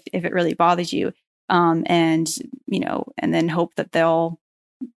author if it really bothers you? And then hope that they'll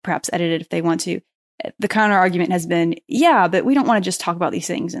perhaps edit it if they want to. The counter argument has been, yeah, but we don't want to just talk about these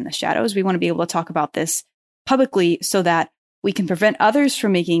things in the shadows. We want to be able to talk about this publicly so that we can prevent others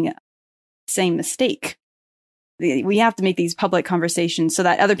from making the same mistake. We have to make these public conversations so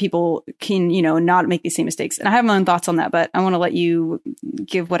that other people can, not make these same mistakes. And I have my own thoughts on that, but I want to let you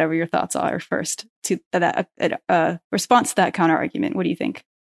give whatever your thoughts are first to that response to that counter argument. What do you think?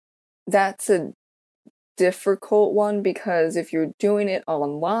 That's a difficult one because if you're doing it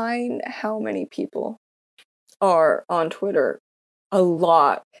online, how many people are on Twitter? A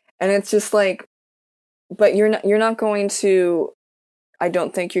lot. And it's just like, but you're not going to, I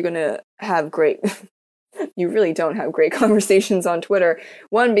don't think you're going to have great you really don't have great conversations on Twitter.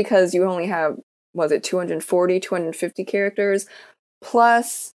 One, because you only have, 240, 250 characters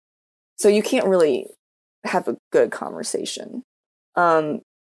plus, so you can't really have a good conversation. And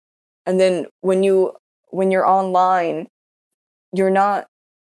then when you're online, you're not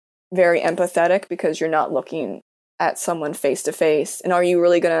very empathetic because you're not looking at someone face to face. And are you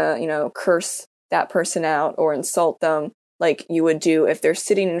really gonna, curse that person out or insult them like you would do if they're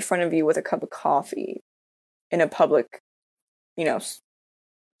sitting in front of you with a cup of coffee in a public,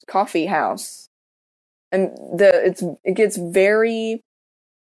 coffee house? And it gets very,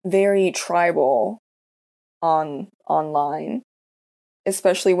 very tribal online,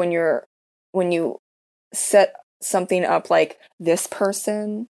 especially when you set something up like this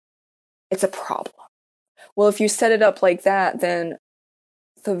person, it's a problem. Well, if you set it up like that, then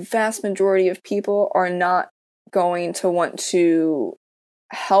the vast majority of people are not going to want to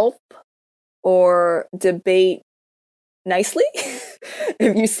help or debate nicely.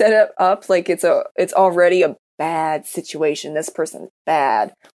 If you set it up like it's already a bad situation, this person's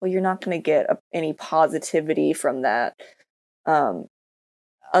bad, well, you're not going to get any positivity from that,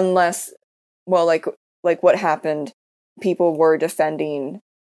 unless, well, like what happened, people were defending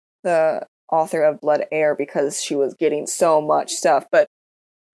the author of Blood Heir because she was getting so much stuff. But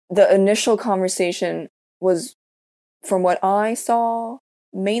the initial conversation was, from what I saw,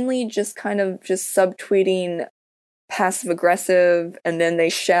 mainly just kind of just subtweeting passive aggressive, and then they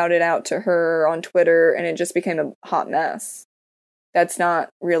shouted out to her on Twitter and it just became a hot mess. That's not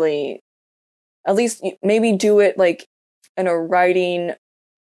really, at least maybe do it like in a writing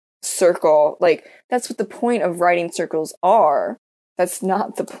circle. Like, that's what the point of writing circles are. That's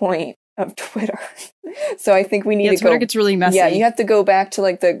not the point of Twitter. So I think we need to Twitter gets really messy. Yeah, you have to go back to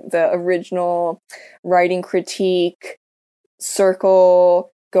like the original writing critique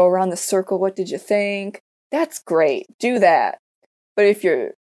circle, go around the circle. What did you think? That's great. Do that. But if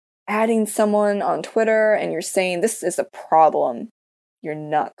you're adding someone on Twitter and you're saying this is a problem, you're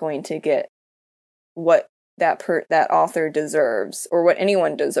not going to get what that author deserves or what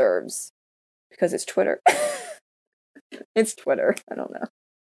anyone deserves, because it's Twitter. It's Twitter. I don't know.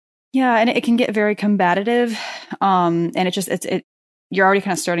 Yeah, and it can get very combative. And you're already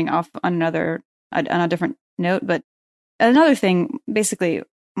kind of starting off on a different note. But another thing, basically,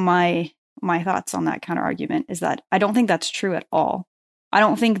 my thoughts on that counter argument is that I don't think that's true at all. I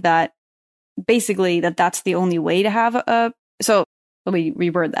don't think that basically that's the only way to have so let me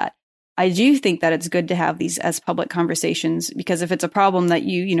reword that. I do think that it's good to have these as public conversations, because if it's a problem that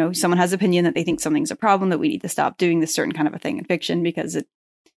someone has opinion that they think something's a problem, that we need to stop doing this certain kind of a thing in fiction because it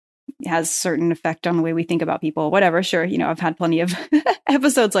has certain effect on the way we think about people, whatever. Sure. I've had plenty of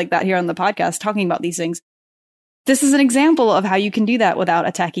episodes like that here on the podcast talking about these things. This is an example of how you can do that without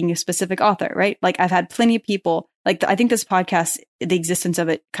attacking a specific author, right? Like, I've had plenty of people, I think this podcast, the existence of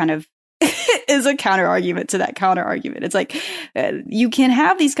it kind of is a counter argument to that counter argument. It's like, you can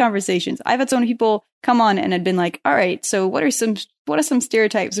have these conversations. I've had so many people come on and had been like, all right, so what are some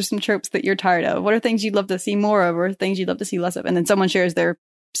stereotypes or some tropes that you're tired of? What are things you'd love to see more of, or things you'd love to see less of? And then someone shares their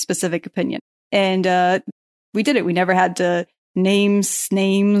specific opinion. And we did it. We never had to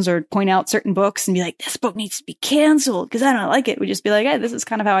names or point out certain books and be like, this book needs to be canceled because I don't like it. We just be like, hey, this is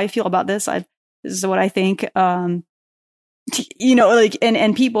kind of how I feel about this. This is what I think. And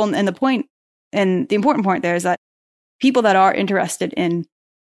people, and the point, and the important point there is that people that are interested in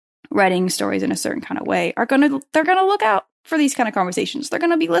writing stories in a certain kind of way they're going to look out for these kind of conversations. They're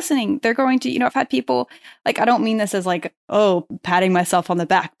going to be listening. They're going to, I've had people, like, I don't mean this as like, oh, patting myself on the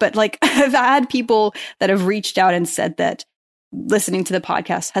back, but like I've had people that have reached out and said that listening to the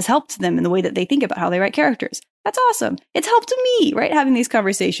podcast has helped them in the way that they think about how they write characters. That's awesome. It's helped me, right? Having these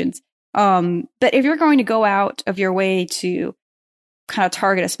conversations. But if you're going to go out of your way to kind of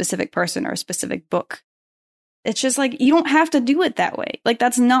target a specific person or a specific book, it's just like, you don't have to do it that way. Like,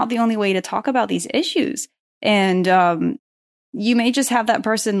 that's not the only way to talk about these issues. And, you may just have that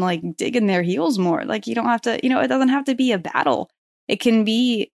person like digging their heels more. Like, you don't have to, it doesn't have to be a battle. It can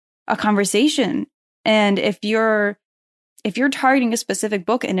be a conversation. And if you're targeting a specific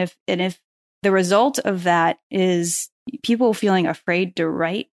book, and if the result of that is people feeling afraid to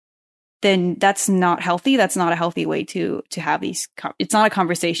write, then that's not healthy. That's not a healthy way to have these. It's not a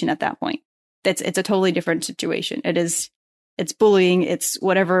conversation at that point. It's a totally different situation. It's bullying. It's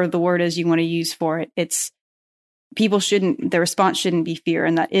whatever the word is you want to use for it. The response shouldn't be fear,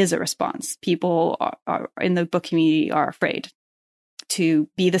 and that is a response. People are in the book community are afraid to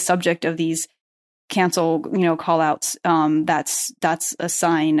be the subject of these cancel, call outs. That's a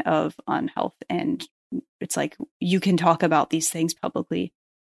sign of unhealth. And it's like, you can talk about these things publicly,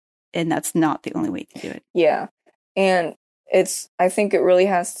 and that's not the only way to do it. Yeah. And I think it really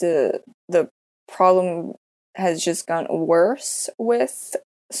the problem has just gotten worse with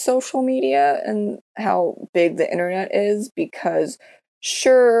social media and how big the internet is, because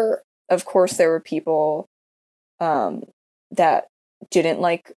sure, of course, there were people that didn't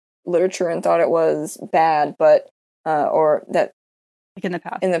like literature and thought it was bad, but or that, like,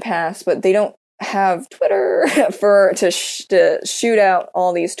 in the past, but they don't have Twitter to shoot out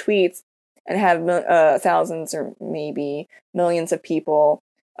all these tweets and have thousands or maybe millions of people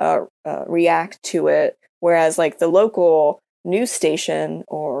react to it, whereas like the local news station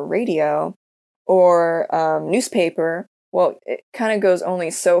or radio or newspaper, well, it kind of goes only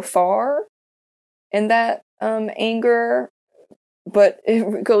so far in that anger, but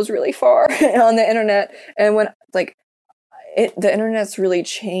it goes really far on the internet. And when like the internet's really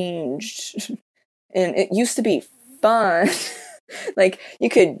changed, and it used to be fun. Like, you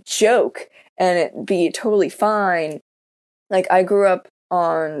could joke and it'd be totally fine. Like, I grew up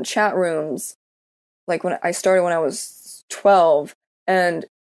on chat rooms, like when I was 12, and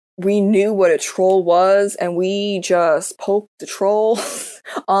we knew what a troll was, and we just poked the troll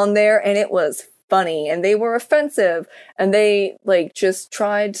on there, and it was funny, and they were offensive, and they like just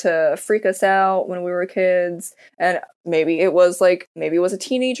tried to freak us out when we were kids. And maybe it was a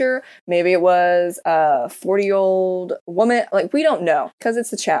teenager, maybe it was a 40-year-old woman, like, we don't know, because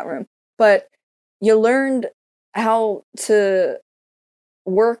it's a chat room. But you learned how to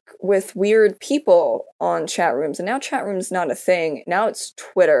work with weird people on chat rooms, and now chat rooms not a thing. Now it's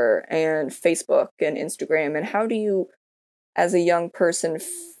Twitter and Facebook and Instagram. And how do you, as a young person,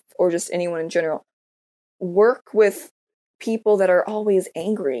 or just anyone in general, work with people that are always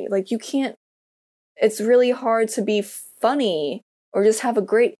angry? Like, you can't, it's really hard to be funny or just have a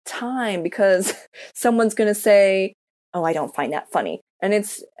great time because someone's gonna say, oh, I don't find that funny, and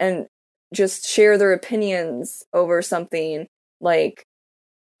just share their opinions over something. Like,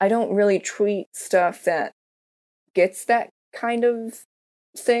 I don't really tweet stuff that gets that kind of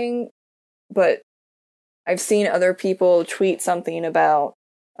thing, but I've seen other people tweet something about,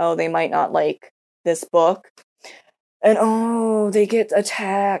 oh, they might not like this book, and oh, they get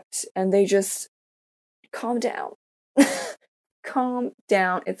attacked, and they just calm down. Calm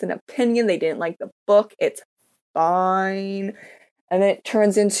down. It's an opinion. They didn't like the book. It's fine. And then it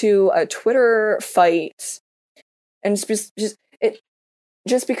turns into a Twitter fight, and it's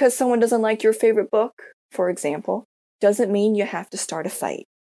just because someone doesn't like your favorite book, for example, doesn't mean you have to start a fight.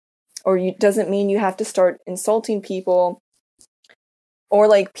 Or doesn't mean you have to start insulting people. Or,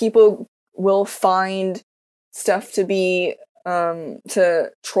 like, people will find stuff to be,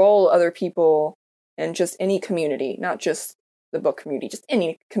 to troll other people in just any community, not just the book community, just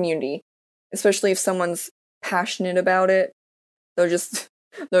any community. Especially if someone's passionate about it, they'll just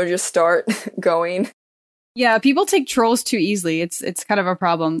start going. Yeah, people take trolls too easily. It's kind of a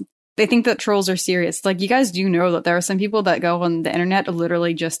problem. They think that trolls are serious. Like, you guys do know that there are some people that go on the internet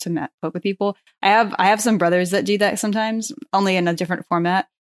literally just to poke with people. I have some brothers that do that sometimes, only in a different format.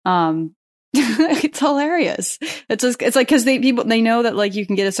 It's hilarious. It's like, because they know that, like, you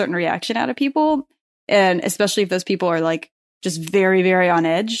can get a certain reaction out of people, and especially if those people are like just very, very on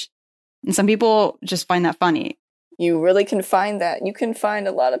edge. And some people just find that funny. You really can find that. You can find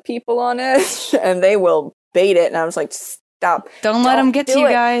a lot of people on edge, and they will bait it. And I was like, stop. Don't let them get to you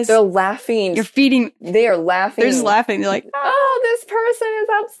guys. They're laughing. They are laughing. They're just laughing. They're like, oh, this person is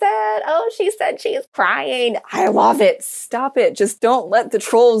upset. Oh, she said she's crying. I love it. Stop it. Just don't let the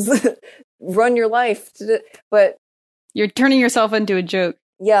trolls run your life. But you're turning yourself into a joke.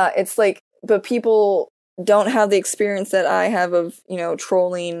 Yeah, it's like, but people don't have the experience that I have of,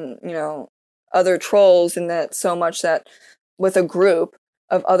 trolling, other trolls, and that so much that with a group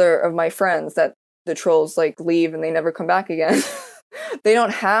of other of my friends that the trolls like leave and they never come back again. They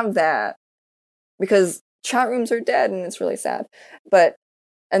don't have that because chat rooms are dead, and it's really sad.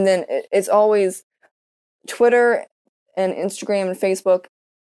 And then it's always Twitter and Instagram and Facebook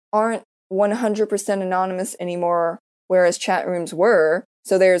aren't 100% anonymous anymore, whereas chat rooms were.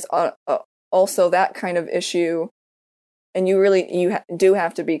 So there's also that kind of issue, and you do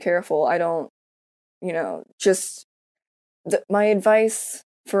have to be careful. I don't, just my advice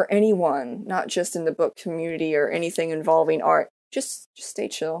for anyone, not just in the book community or anything involving art, just stay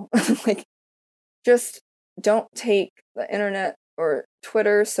chill. Like, just don't take the internet or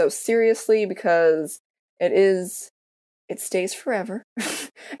Twitter so seriously, because it stays forever.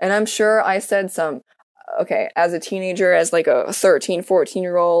 And I'm sure I said as a teenager, as like a 13,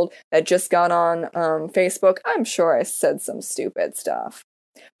 14-year-old that just got on Facebook, I'm sure I said some stupid stuff.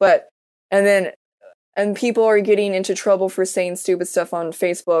 And people are getting into trouble for saying stupid stuff on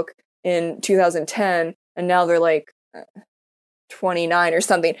Facebook in 2010, and now they're like 29 or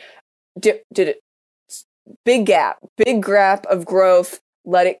something. Did it? Big gap of growth.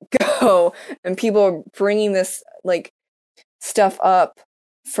 Let it go. And people are bringing this like stuff up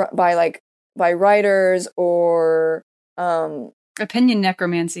by writers or opinion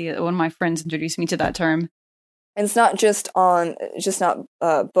necromancy. One of my friends introduced me to that term. And it's not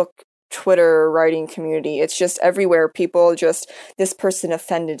book Twitter writing community. It's just everywhere. People this person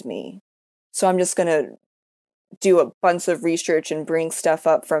offended me, so I'm just gonna do a bunch of research and bring stuff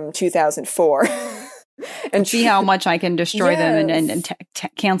up from 2004 and see how much I can destroy them and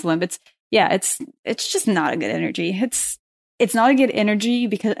cancel them. It's just not a good energy. It's not a good energy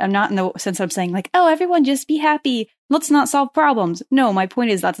because I'm not in the sense of saying like, oh, everyone just be happy. Let's not solve problems. No, my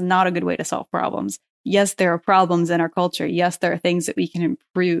point is that's not a good way to solve problems. Yes, there are problems in our culture. Yes, there are things that we can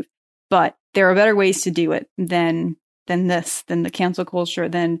improve, but there are better ways to do it than the cancel culture,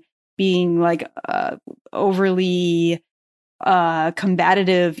 than being like overly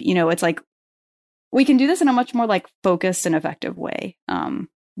combative. It's like we can do this in a much more like focused and effective way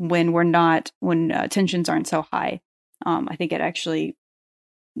when tensions aren't so high. I think it actually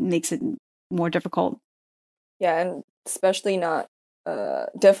makes it more difficult. Yeah, and especially not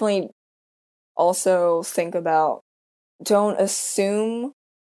definitely also think about, don't assume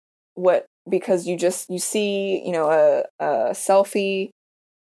because you see, a selfie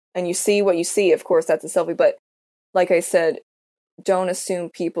and you see what you see. Of course, that's a selfie. But like I said, don't assume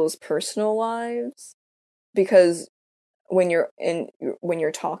people's personal lives, because when you're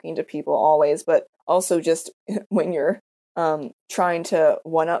talking to people always, but also just when you're trying to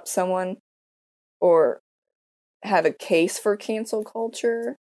one up someone or have a case for cancel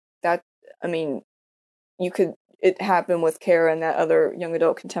culture, it happened with Kara and that other young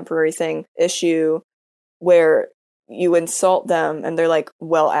adult contemporary issue where you insult them and they're like,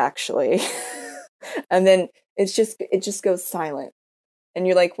 well, actually, and then it just goes silent. And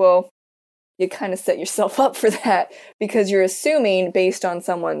you're like, well, you kind of set yourself up for that, because you're assuming based on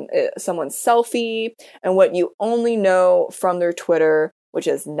someone's selfie and what you only know from their Twitter, which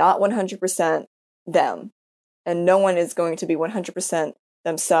is not 100% them. And no one is going to be 100%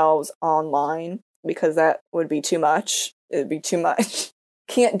 themselves online, because that would be too much. It would be too much.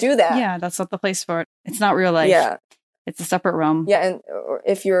 Can't do that. Yeah, that's not the place for it. It's not real life. Yeah. It's a separate realm. Yeah, and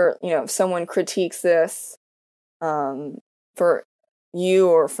if if someone critiques this for you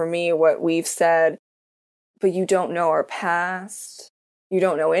or for me, what we've said, but you don't know our past, you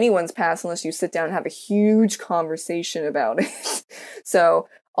don't know anyone's past unless you sit down and have a huge conversation about it. So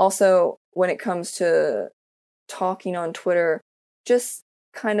also, when it comes to talking on Twitter, just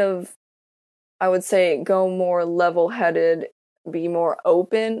kind of, I would say, go more level-headed, be more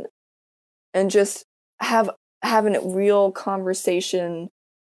open, and just have a real conversation,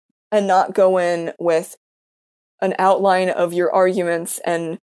 and not go in with an outline of your arguments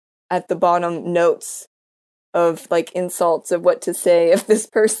and at the bottom notes of like insults of what to say if this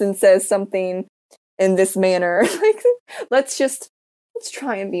person says something in this manner. Like, let's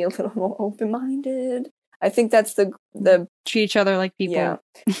try and be a little more open-minded. I think that's the treat each other like people. Yeah,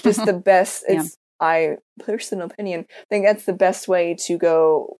 just the best. I personal opinion, I think that's the best way to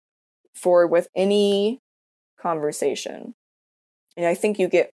go forward with any conversation. And I think you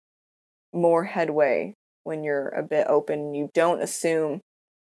get more headway when you're a bit open. You don't assume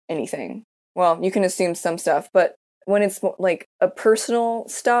anything. Well, you can assume some stuff, but when it's like a personal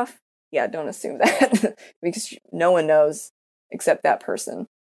stuff, yeah, don't assume that because no one knows except that person.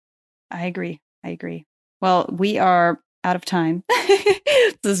 I agree. Well, we are out of time.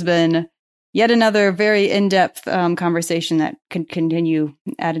 This has been yet another very in-depth conversation that could continue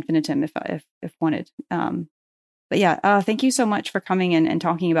ad infinitum if wanted. But yeah, thank you so much for coming in and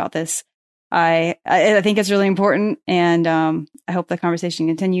talking about this. I think it's really important, and I hope the conversation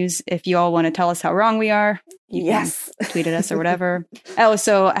continues. If you all want to tell us how wrong we are, you can tweet at us or whatever. Oh,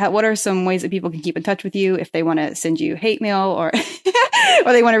 so what are some ways that people can keep in touch with you if they want to send you hate mail or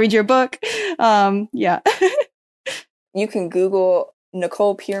or they want to read your book? Yeah. You can Google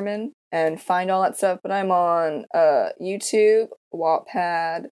Nicole Pierman and find all that stuff, but I'm on YouTube,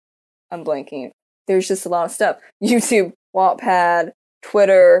 Wattpad, I'm blanking. There's just a lot of stuff. YouTube, Wattpad,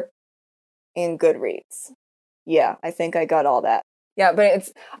 Twitter, and Goodreads. Yeah, I think I got all that. Yeah, but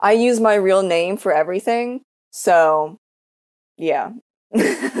I use my real name for everything, so yeah.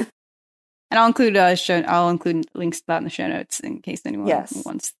 And I'll include links to that in the show notes in case anyone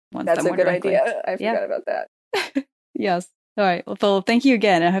wants. That's a good idea. I forgot about that. Yes. All right. Well, Phil, thank you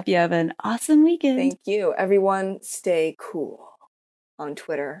again. I hope you have an awesome weekend. Thank you. Everyone stay cool on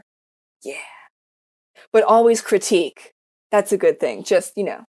Twitter. Yeah. But always critique. That's a good thing. Just,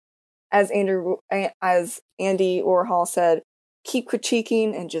 as Andy Warhol said, keep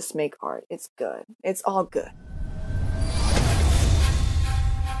critiquing and just make art. It's good. It's all good.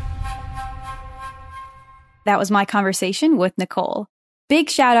 That was my conversation with Nicole. Big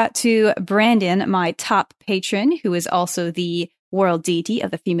shout out to Brandon, my top patron, who is also the world deity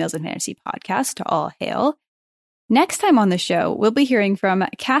of the Females in Fantasy podcast. All hail. Next time on the show, we'll be hearing from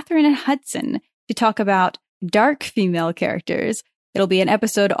Catherine Hudson to talk about dark female characters. It'll be an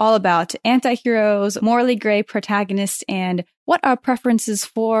episode all about anti-heroes, morally gray protagonists, and what our preferences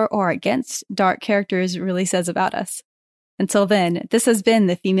for or against dark characters really says about us. Until then, this has been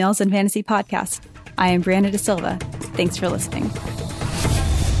the Females in Fantasy podcast. I am Brianna Da Silva. Thanks for listening.